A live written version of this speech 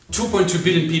2.2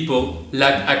 billion people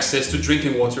lack access to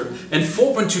drinking water, and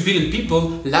 4.2 billion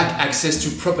people lack access to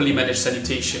properly managed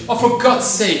sanitation. Oh, for God's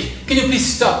sake, can you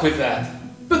please stop with that?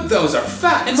 But those are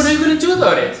facts. And what are you going to do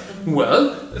about it?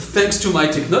 Well, thanks to my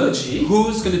technology,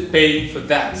 who's going to pay for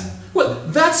that? Well,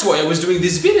 that's why I was doing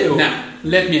this video. Now,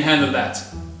 let me handle that.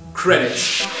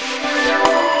 Credits.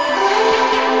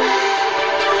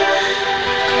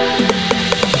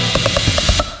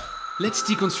 Let's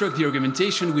deconstruct the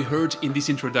argumentation we heard in this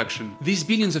introduction. These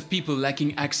billions of people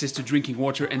lacking access to drinking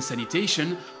water and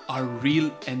sanitation are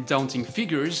real and daunting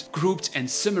figures, grouped and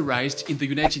summarized in the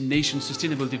United Nations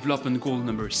Sustainable Development Goal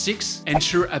number 6,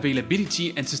 ensure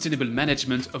availability and sustainable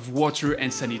management of water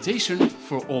and sanitation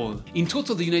for all. In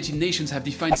total, the United Nations have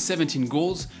defined 17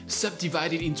 goals,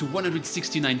 subdivided into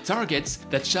 169 targets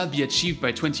that shall be achieved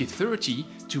by 2030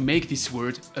 to make this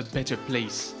world a better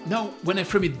place. Now, when I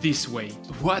frame it this way,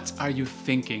 what are you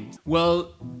thinking?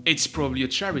 Well, it's probably a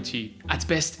charity. At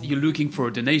best, you're looking for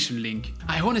a donation link.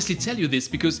 I honestly tell you this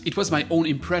because it was my own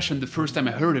impression the first time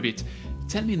I heard of it.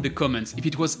 Tell me in the comments if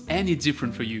it was any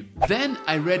different for you. Then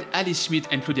I read Alice Schmidt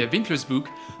and Claudia Winkler's book,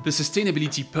 The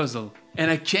Sustainability Puzzle, and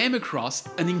I came across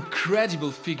an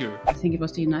incredible figure. I think it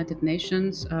was the United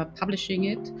Nations publishing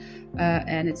it,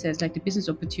 and it says like the business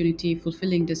opportunity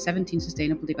fulfilling the 17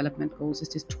 Sustainable Development Goals is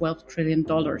this $12 trillion.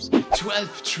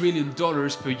 $12 trillion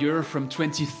per year from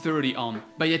 2030 on,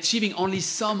 by achieving only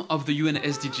some of the UN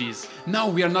SDGs. Now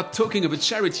we are not talking of a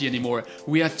charity anymore,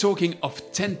 we are talking of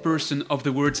 10% of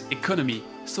the world's economy.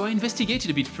 So I investigated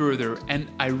a bit further and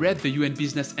I read the UN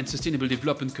Business and Sustainable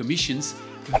Development Commission's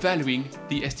valuing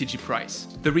the SDG price.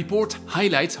 The report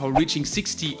highlights how reaching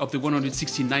 60 of the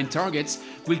 169 targets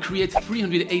will create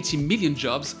 380 million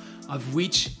jobs, of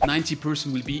which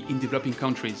 90% will be in developing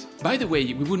countries. By the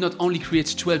way, we will not only create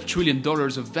 $12 trillion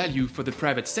of value for the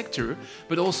private sector,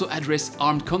 but also address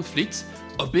armed conflicts,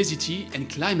 obesity and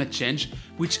climate change,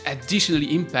 which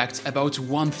additionally impact about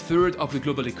 1/3 of the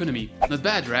global economy. Not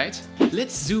bad, right?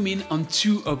 Let's zoom in on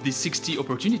 2 of these 60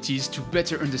 opportunities to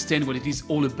better understand what it is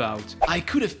all about. I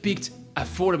could have picked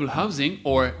affordable housing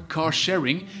or car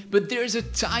sharing, but there's a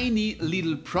tiny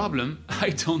little problem. I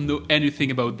don't know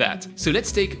anything about that. So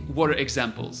let's take water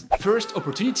examples. First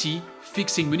opportunity,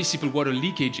 fixing municipal water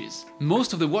leakages.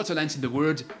 Most of the water lines in the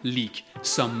world leak.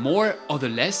 Some more, other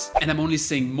less, and I'm only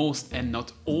saying most and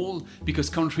not all because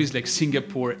countries like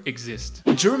Singapore exist.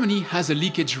 Germany has a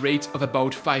leakage rate of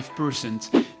about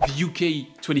 5%, the UK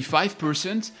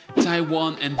 25%,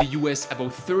 Taiwan and the US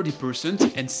about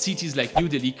 30%, and cities like New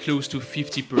Delhi close to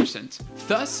 50%.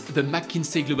 Thus, the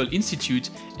McKinsey Global Institute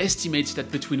estimates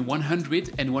that between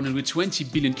 100 and 120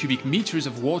 billion cubic meters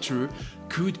of water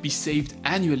could be saved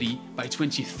annually by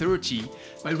 2030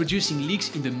 by reducing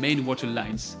leaks in the main water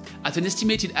lines. At an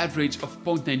estimated average of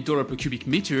 $0.9 per cubic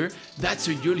meter, that's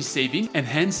a yearly saving and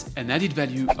hence an added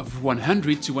value of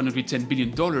 $100 to $110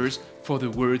 billion for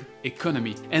the world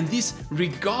economy. And this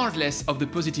regardless of the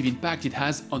positive impact it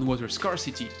has on water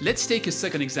scarcity. Let's take a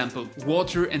second example,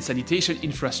 water and sanitation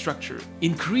infrastructure.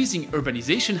 Increasing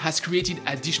urbanization has created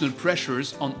additional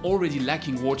pressures on already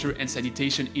lacking water and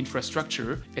sanitation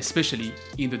infrastructure, especially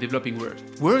in the developing world.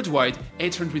 Worldwide,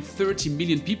 830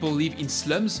 million people live in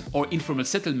slums or informal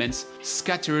settlements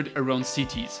scattered around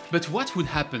cities. But what would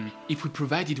happen if we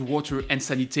provided water and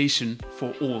sanitation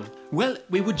for all? Well,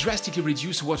 we would drastically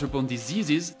reduce waterborne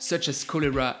diseases such as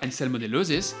cholera and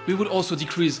salmonellosis. We would also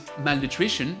decrease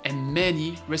malnutrition and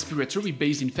many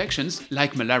respiratory-based infections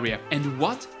like malaria. And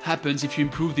what happens if you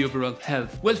improve the overall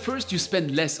health? Well, first you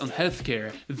spend less on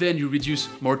healthcare, then you reduce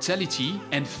mortality,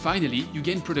 and finally you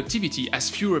gain productivity as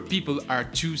fewer people are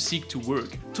too sick to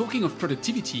work. Talking of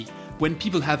productivity, when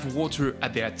people have water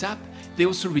at their tap, they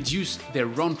also reduce their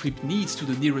round-trip needs to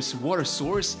the nearest water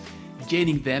source,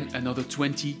 gaining them another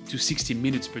 20 to 60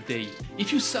 minutes per day.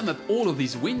 If you sum up all of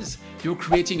these wins, you're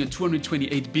creating a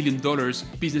 $228 billion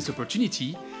business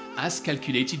opportunity as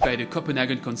calculated by the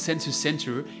Copenhagen Consensus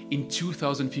Center in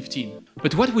 2015.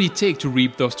 But what would it take to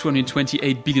reap those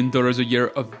 $228 billion a year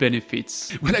of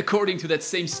benefits? Well, according to that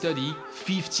same study,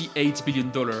 $58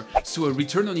 billion, so a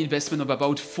return on investment of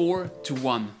about 4 to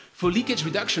 1. For leakage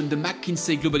reduction, the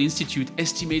McKinsey Global Institute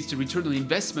estimates the return on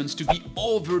investments to be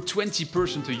over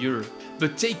 20% a year.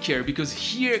 But take care, because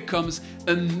here comes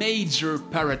a major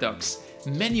paradox.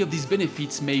 Many of these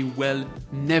benefits may well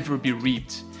never be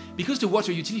reaped. Because the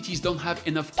water utilities don't have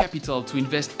enough capital to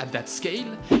invest at that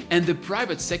scale, and the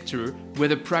private sector,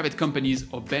 whether private companies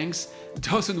or banks,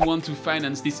 doesn't want to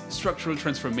finance these structural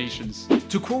transformations.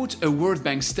 To quote a World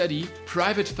Bank study,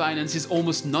 private finance is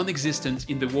almost non-existent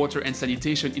in the water and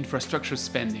sanitation infrastructure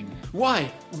spending.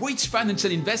 Why? Which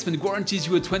financial investment guarantees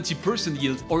you a 20%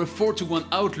 yield or a 4-to-1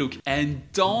 outlook? And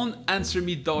don't answer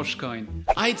me Dogecoin.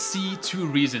 I'd see two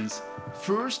reasons.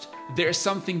 First, there's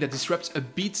something that disrupts a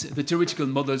bit the theoretical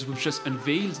models we've just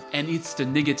unveiled, and it's the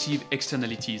negative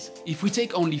externalities. If we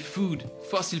take only food,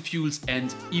 fossil fuels,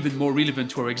 and even more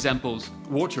relevant to our examples,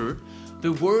 water,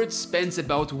 the world spends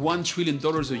about $1 trillion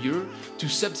a year to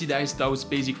subsidize those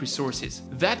basic resources.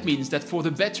 That means that for the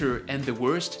better and the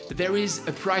worst, there is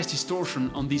a price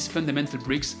distortion on these fundamental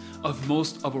bricks of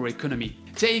most of our economy.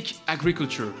 Take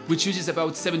agriculture, which uses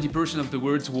about 70% of the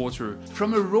world's water.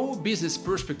 From a raw business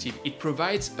perspective, it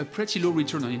provides a pretty low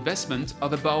return on investment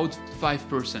of about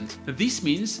 5%. This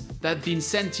means that the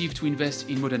incentive to invest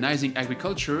in modernizing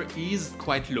agriculture is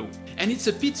quite low. And it's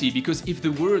a pity, because if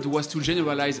the world was to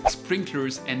generalize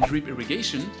sprinklers and drip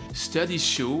irrigation, studies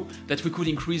show that we could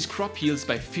increase crop yields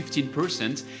by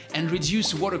 15% and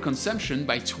reduce water consumption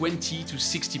by 20 to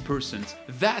 60%.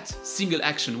 That single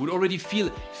action would already fill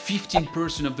 15%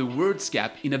 of the world's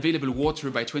gap in available water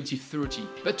by 2030.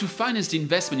 But to finance the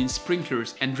investment in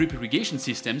sprinklers and drip irrigation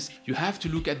systems, you have to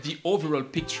look at the overall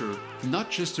picture,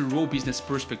 not just a raw business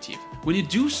perspective. When you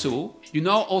do so, you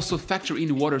now also factor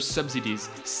in water subsidies,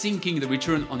 sinking the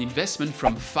return on investment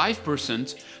from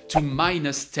 5% to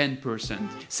minus 10%.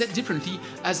 Said differently,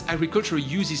 as agricultural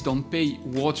uses don't pay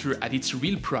water at its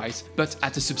real price, but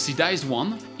at a subsidized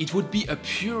one, it would be a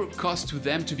pure cost to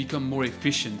them to become more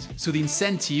efficient. So the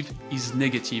incentive is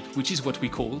negative, which is what we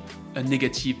call a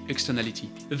negative externality.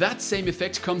 That same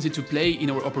effect comes into play in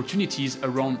our opportunities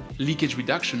around leakage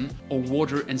reduction or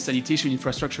water and sanitation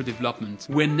infrastructure development.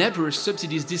 Whenever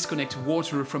subsidies disconnect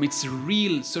water from its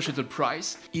real societal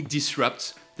price, it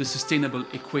disrupts the sustainable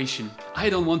equation. I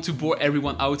don't want to bore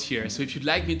everyone out here, so if you'd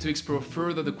like me to explore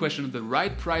further the question of the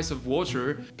right price of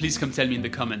water, please come tell me in the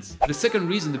comments. The second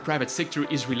reason the private sector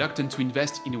is reluctant to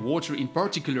invest in water in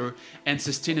particular and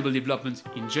sustainable development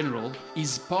in general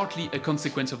is partly a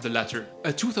consequence of the latter.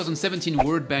 A 2017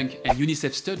 World Bank and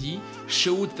UNICEF study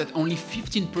showed that only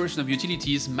 15% of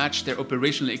utilities match their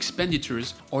operational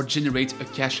expenditures or generate a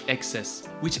cash excess,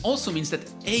 which also means that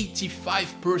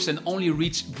 85% only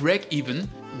reach break-even.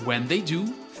 When they do,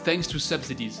 thanks to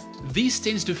subsidies. This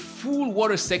stains the full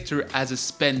water sector as a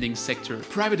spending sector.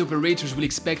 Private operators will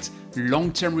expect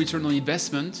long-term return on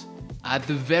investment at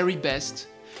the very best,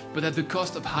 but at the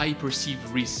cost of high perceived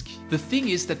risk. The thing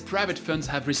is that private funds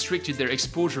have restricted their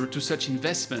exposure to such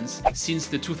investments since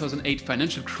the 2008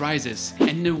 financial crisis, and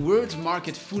in a world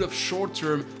market full of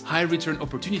short-term, high-return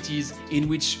opportunities in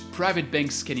which private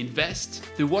banks can invest,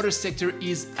 the water sector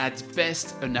is at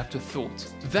best an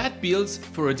afterthought. That builds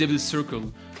for a devil's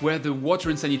circle, where the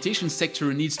water and sanitation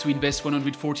sector needs to invest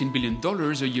 $114 billion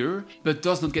a year, but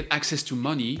does not get access to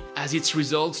money, as its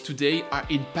results today are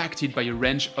impacted by a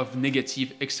range of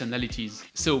negative externalities.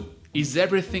 So, is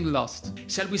everything lost?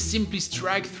 Shall we simply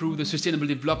strike through the Sustainable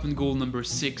Development Goal number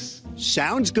 6?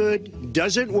 Sounds good.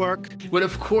 Doesn't work. Well,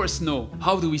 of course no.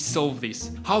 How do we solve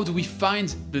this? How do we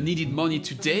find the needed money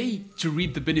today to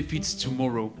reap the benefits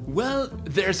tomorrow? Well,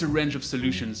 there's a range of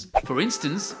solutions. For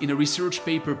instance, in a research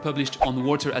paper published on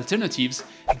water alternatives,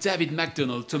 David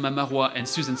MacDonald, Thomas Marois and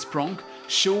Susan Spronk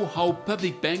show how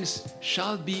public banks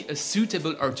shall be a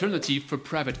suitable alternative for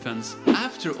private funds.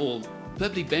 After all,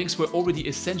 public banks were already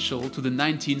essential to the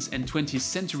 19th and 20th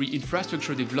century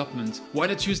infrastructure development. Why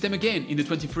not use them again in the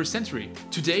 21st century?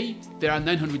 Today, there are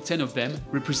 910 of them,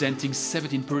 representing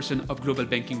 17% of global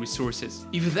banking resources.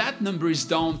 If that number is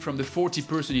down from the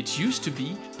 40% it used to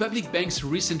be, public banks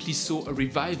recently saw a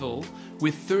revival,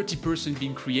 with 30%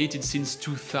 being created since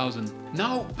 2000.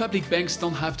 Now, public banks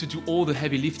don't have to do all the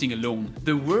heavy lifting alone.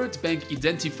 The World Bank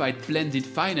identified blended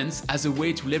finance as a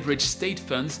way to leverage state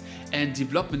funds and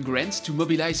development grants to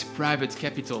mobilize private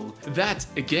capital. That,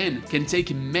 again, can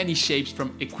take many shapes,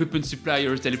 from equipment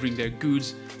suppliers delivering their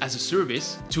goods as a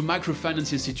service to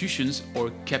microfinance institutions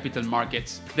or capital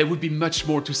markets. There would be much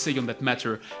more to say on that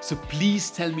matter, so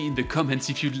please tell me in the comments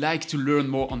if you'd like to learn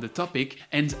more on the topic,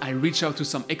 and I reach out to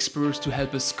some experts to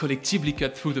help us collectively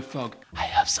cut through the fog. I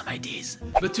have some ideas.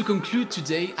 But to conclude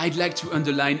today, I'd like to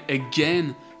underline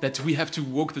again that we have to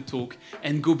walk the talk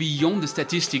and go beyond the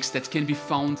statistics that can be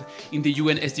found in the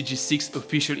UN SDG 6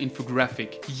 official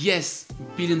infographic. Yes,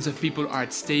 billions of people are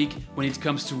at stake when it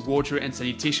comes to water and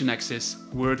sanitation access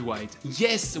worldwide.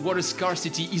 Yes, water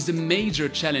scarcity is a major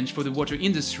challenge for the water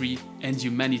industry and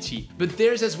humanity. But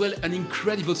there's as well an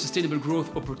incredible sustainable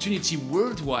growth opportunity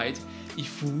worldwide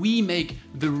if we make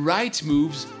the right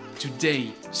moves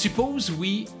today. Suppose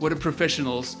we, water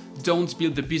professionals, don't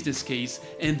build the business case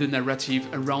and the narrative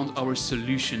around our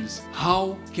solutions.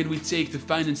 How can we take the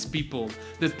finance people,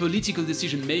 the political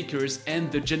decision makers,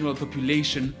 and the general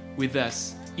population with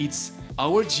us? It's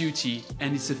our duty,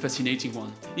 and it's a fascinating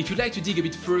one. If you'd like to dig a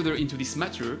bit further into this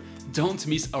matter, don't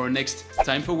miss our next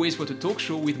Time for Wastewater talk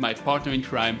show with my partner in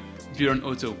crime, Björn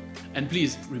Otto. And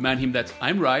please remind him that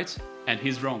I'm right and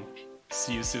he's wrong.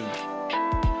 See you soon.